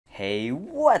Hey,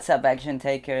 what's up, action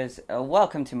takers?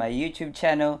 Welcome to my YouTube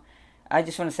channel. I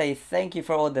just want to say thank you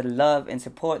for all the love and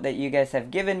support that you guys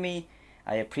have given me.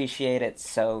 I appreciate it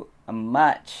so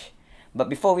much. But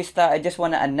before we start, I just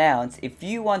want to announce, if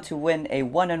you want to win a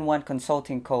one-on-one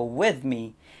consulting call with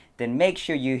me, then make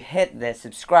sure you hit that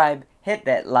subscribe, hit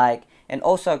that like, and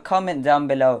also comment down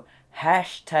below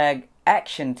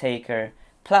 #ActionTaker,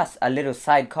 plus a little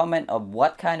side comment of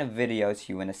what kind of videos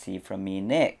you want to see from me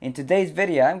next. In today's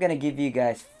video, I'm going to give you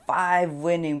guys 5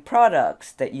 winning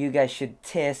products that you guys should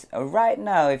test right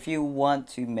now if you want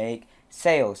to make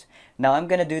sales. Now, I'm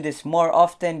going to do this more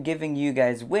often, giving you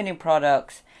guys winning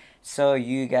products so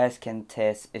you guys can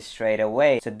test it straight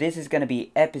away. So this is going to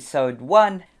be episode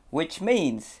 1, which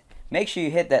means make sure you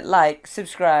hit that like,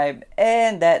 subscribe,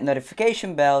 and that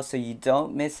notification bell so you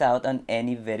don't miss out on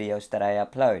any videos that I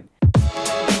upload.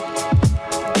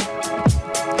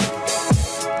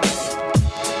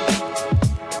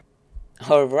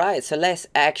 Alright, so let's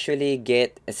actually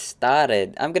get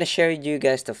started. I'm going to share with you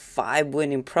guys the 5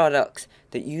 winning products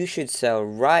that you should sell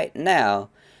right now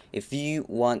if you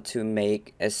want to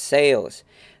make a sales.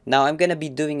 Now, I'm going to be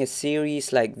doing a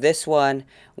series like this one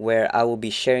where I will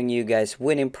be sharing you guys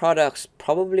winning products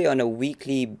probably on a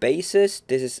weekly basis.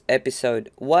 This is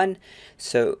episode 1.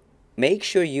 So make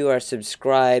sure you are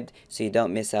subscribed so you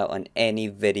don't miss out on any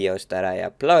videos that I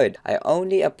upload. I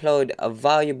only upload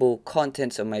valuable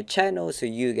contents on my channel so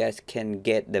you guys can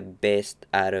get the best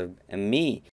out of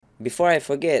me. Before I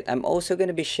forget, I'm also going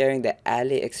to be sharing the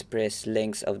AliExpress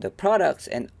links of the products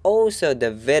and also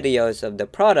the videos of the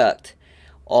product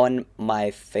on my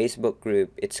Facebook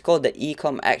group. It's called the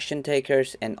Ecom Action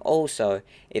Takers, and also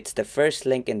it's the first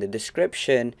link in the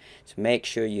description, so make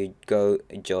sure you go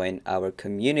join our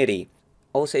community.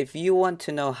 Also, if you want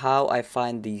to know how I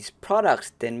find these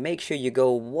products, then make sure you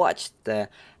go watch the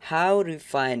how to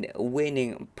find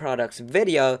winning products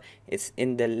video. It's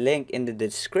in the link in the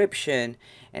description,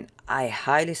 and I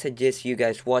highly suggest you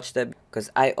guys watch that because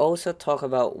I also talk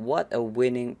about what a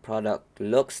winning product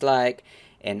looks like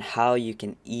and how you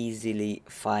can easily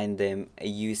find them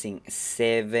using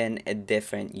 7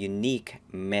 different unique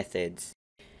methods.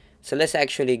 So let's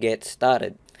actually get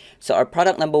started. So our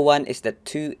product number 1 is the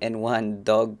 2-in-1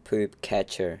 dog poop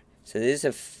catcher. So this is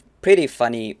a pretty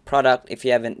funny product. If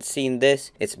you haven't seen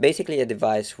this, it's basically a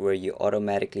device where you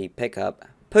automatically pick up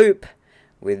poop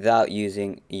without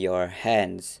using your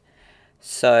hands.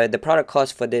 So the product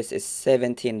cost for this is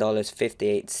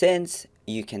 $17.58.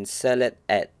 You can sell it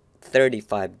at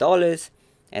 $35,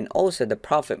 and also the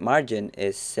profit margin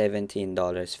is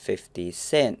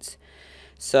 $17.50.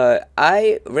 So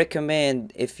I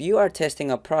recommend, if you are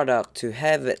testing a product, to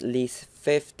have at least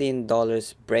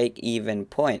 $15 break even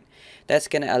point. That's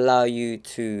going to allow you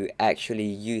to actually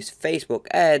use Facebook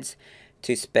ads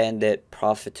to spend it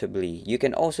profitably. You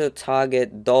can also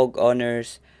target dog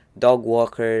owners, dog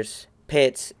walkers,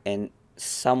 pets, and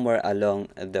somewhere along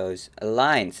those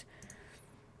lines.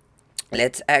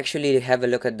 Let's actually have a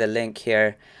look at the link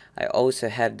here. I also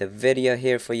have the video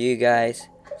here for you guys,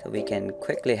 so we can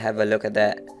quickly have a look at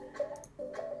that.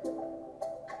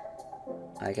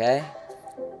 Okay,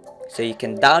 so you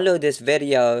can download this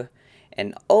video,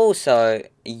 and also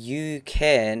you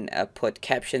can put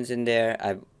captions in there.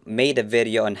 I've made a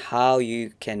video on how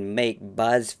you can make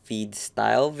BuzzFeed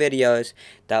style videos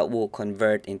that will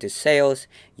convert into sales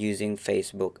using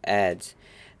Facebook ads.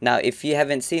 Now, if you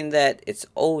haven't seen that, it's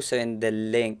also in the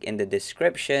link in the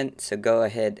description, so go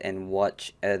ahead and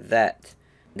watch that.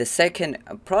 The second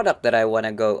product that I want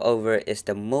to go over is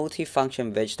the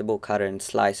multifunction vegetable cutter and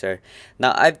slicer.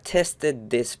 Now, I've tested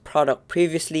this product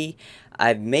previously.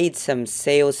 I've made some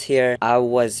sales here. I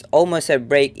was almost at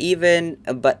break even,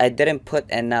 but I didn't put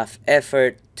enough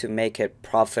effort to make it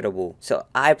profitable. So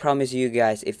I promise you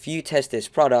guys, if you test this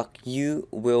product, you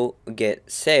will get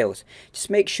sales. Just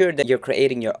make sure that you're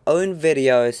creating your own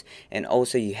videos, and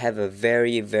also you have a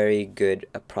very good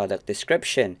product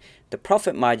description. The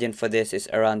profit margin for this is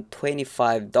around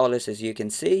 $25, as you can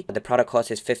see. The product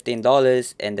cost is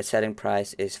 $15 and the selling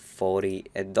price is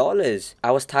 $40.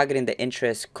 I was targeting the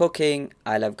interest cooking,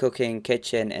 I love cooking,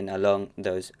 kitchen, and along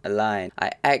those lines.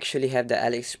 I actually have the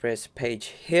AliExpress page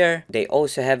here. They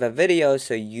also have a video,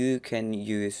 so you can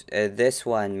use this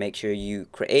one. Make sure you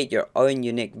create your own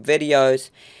unique videos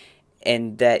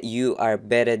and that you are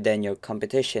better than your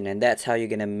competition, and that's how you're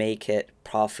gonna make it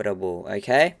profitable.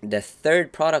 Okay, the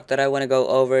third product that I want to go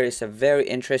over is a very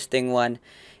interesting one.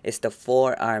 It's the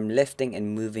forearm lifting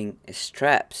and moving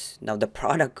straps. Now, the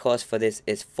product cost for this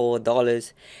is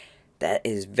 $4. That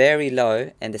is very low,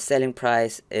 and the selling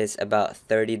price is about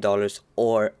 $30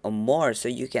 or more, so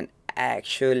you can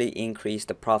actually increase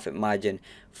the profit margin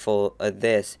for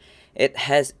this. It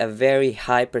has a very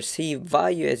high perceived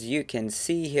value, as you can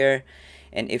see here.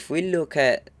 And if we look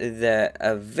at the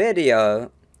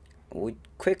video, we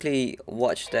quickly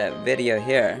watch that video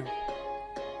here.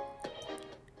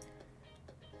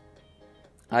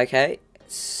 Okay,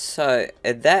 so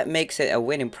that makes it a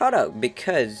winning product,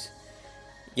 because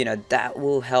you know that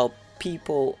will help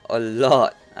people a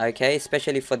lot. Okay,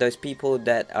 especially for those people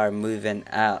that are moving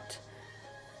out.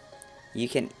 You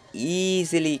can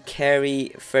easily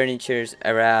carry furnitures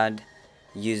around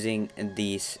using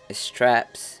these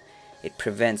straps. It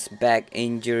prevents back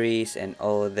injuries and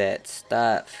all that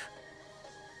stuff.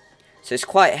 So it's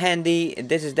quite handy.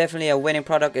 This is definitely a winning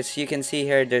product. As you can see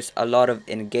here, there's a lot of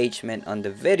engagement on the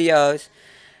videos.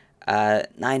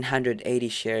 980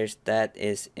 shares, that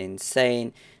is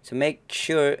insane. So make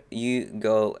sure you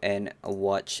go and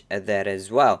watch that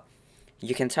as well.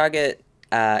 You can target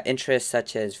interests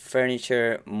such as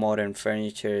furniture, modern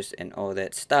furnitures, and all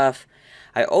that stuff.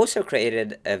 I also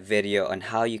created a video on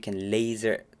how you can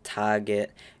laser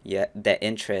target the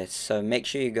interest, so make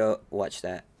sure you go watch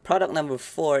that. Product number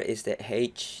 4 is the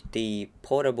HD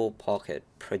portable pocket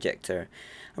projector.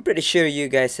 I'm pretty sure you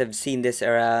guys have seen this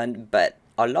around, but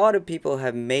a lot of people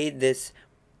have made this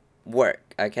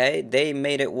work. Okay, they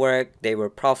made it work. They were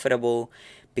profitable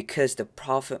because the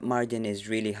profit margin is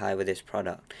really high with this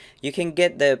product. You can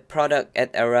get the product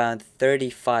at around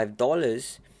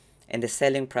 $35 and the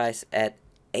selling price at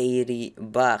 80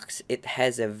 bucks. It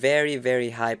has a very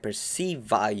high perceived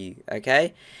value.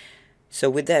 Okay, so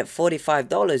with that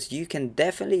 $45, you can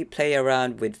definitely play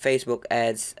around with Facebook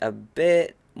ads a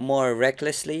bit more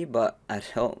recklessly, but I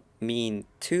don't mean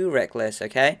too reckless.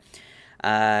 Okay,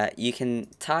 you can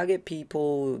target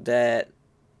people that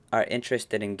are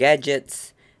interested in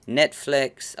gadgets,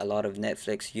 Netflix, a lot of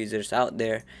Netflix users out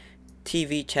there,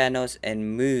 TV channels,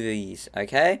 and movies.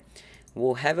 Okay,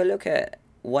 we'll have a look at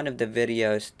one of the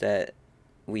videos that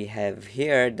we have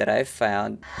here that I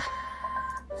found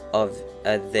of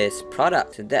this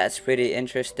product. So that's pretty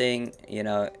interesting. You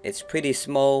know, it's pretty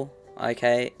small.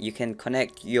 Okay, you can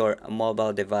connect your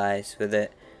mobile device with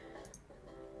it.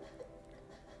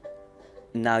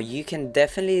 Now you can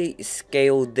definitely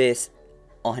scale this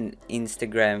on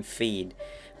Instagram feed,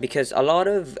 because a lot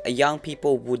of young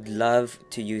people would love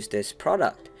to use this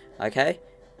product. Okay,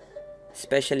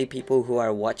 especially people who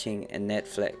are watching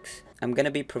Netflix. I'm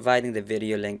gonna be providing the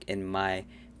video link in my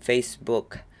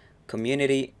Facebook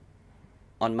community,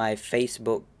 on my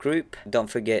Facebook group. Don't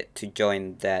forget to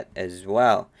join that as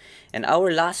well. And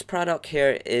our last product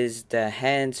here is the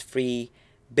hands-free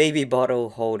baby bottle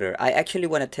holder. I actually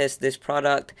want to test this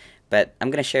product, but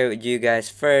I'm gonna share it with you guys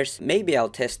first. Maybe I'll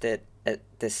test it at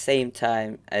the same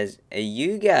time as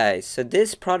you guys. So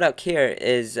this product here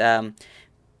is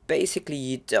basically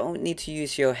you don't need to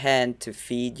use your hand to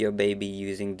feed your baby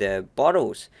using the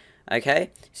bottles. Okay,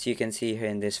 so you can see here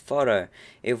in this photo,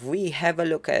 if we have a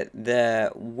look at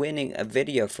the winning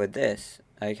video for this,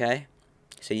 okay,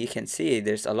 so you can see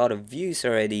there's a lot of views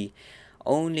already,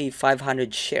 only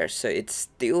 500 shares, so it's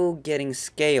still getting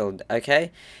scaled.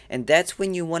 Okay, and that's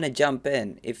when you want to jump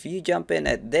in. If you jump in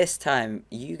at this time,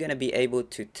 you're gonna be able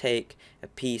to take a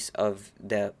piece of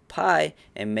the pie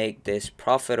and make this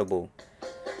profitable.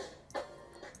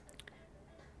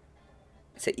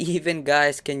 So even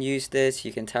guys can use this.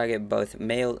 You can target both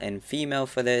male and female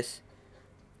for this.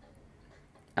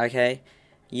 Okay,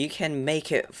 you can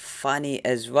make it funny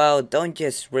as well. Don't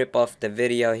just rip off the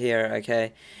video here.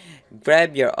 Okay,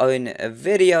 grab your own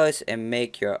videos and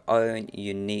make your own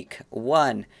unique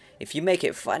one. If you make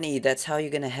it funny, that's how you're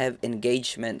gonna have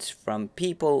engagements from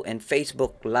people, and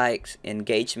Facebook likes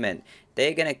engagement.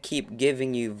 They're gonna keep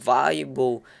giving you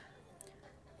valuable,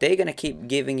 they're gonna keep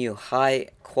giving you high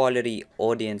quality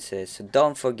audiences, so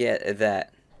don't forget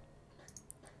that.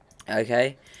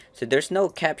 Okay, so there's no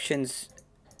captions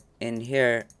in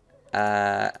here,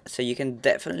 so you can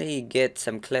definitely get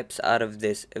some clips out of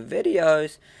this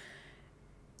videos,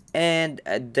 and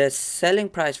the selling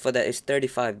price for that is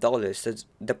 $35. So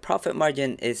the profit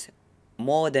margin is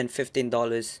more than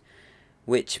 $15,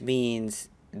 which means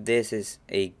this is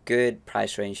a good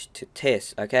price range to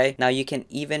test. Okay, now you can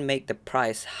even make the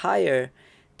price higher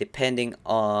depending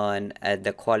on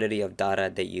the quality of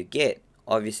data that you get.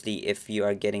 Obviously, if you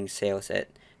are getting sales at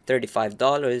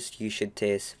 $35, you should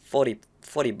test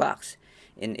 40 bucks,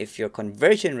 and if your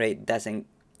conversion rate doesn't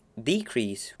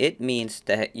decrease, it means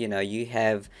that you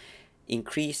have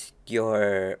increased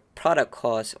your product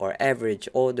cost or average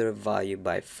order value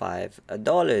by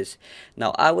 $5.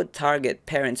 Now I would target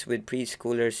parents with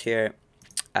preschoolers here,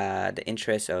 the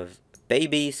interest of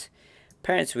babies,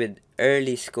 parents with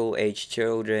early school age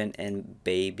children and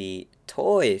baby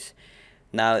toys.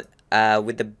 Now,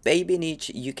 with the baby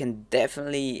niche, you can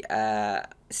definitely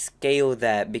scale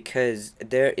that because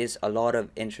there is a lot of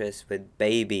interest with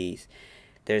babies.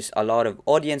 There's a lot of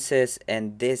audiences,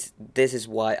 and this is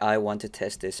why I want to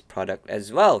test this product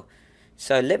as well.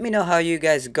 So let me know how you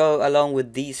guys go along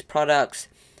with these products.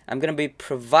 I'm gonna be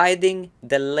providing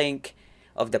the link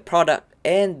of the product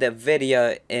and the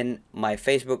video in my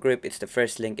Facebook group. It's the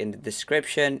first link in the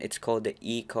description. It's called the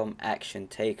Ecom Action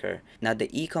Taker. Now, the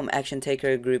Ecom Action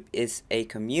Taker Group is a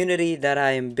community that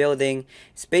I am building.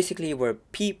 It's basically where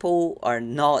people are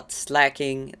not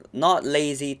slacking, not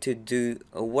lazy to do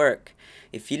work.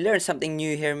 If you learn something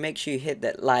new here, make sure you hit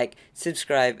that like,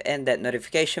 subscribe, and that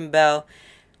notification bell.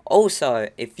 Also,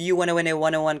 if you want to win a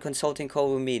one-on-one consulting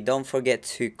call with me, don't forget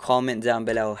to comment down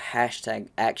below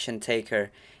 #ActionTaker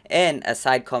and a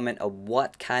side comment of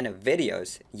what kind of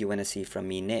videos you want to see from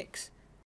me next.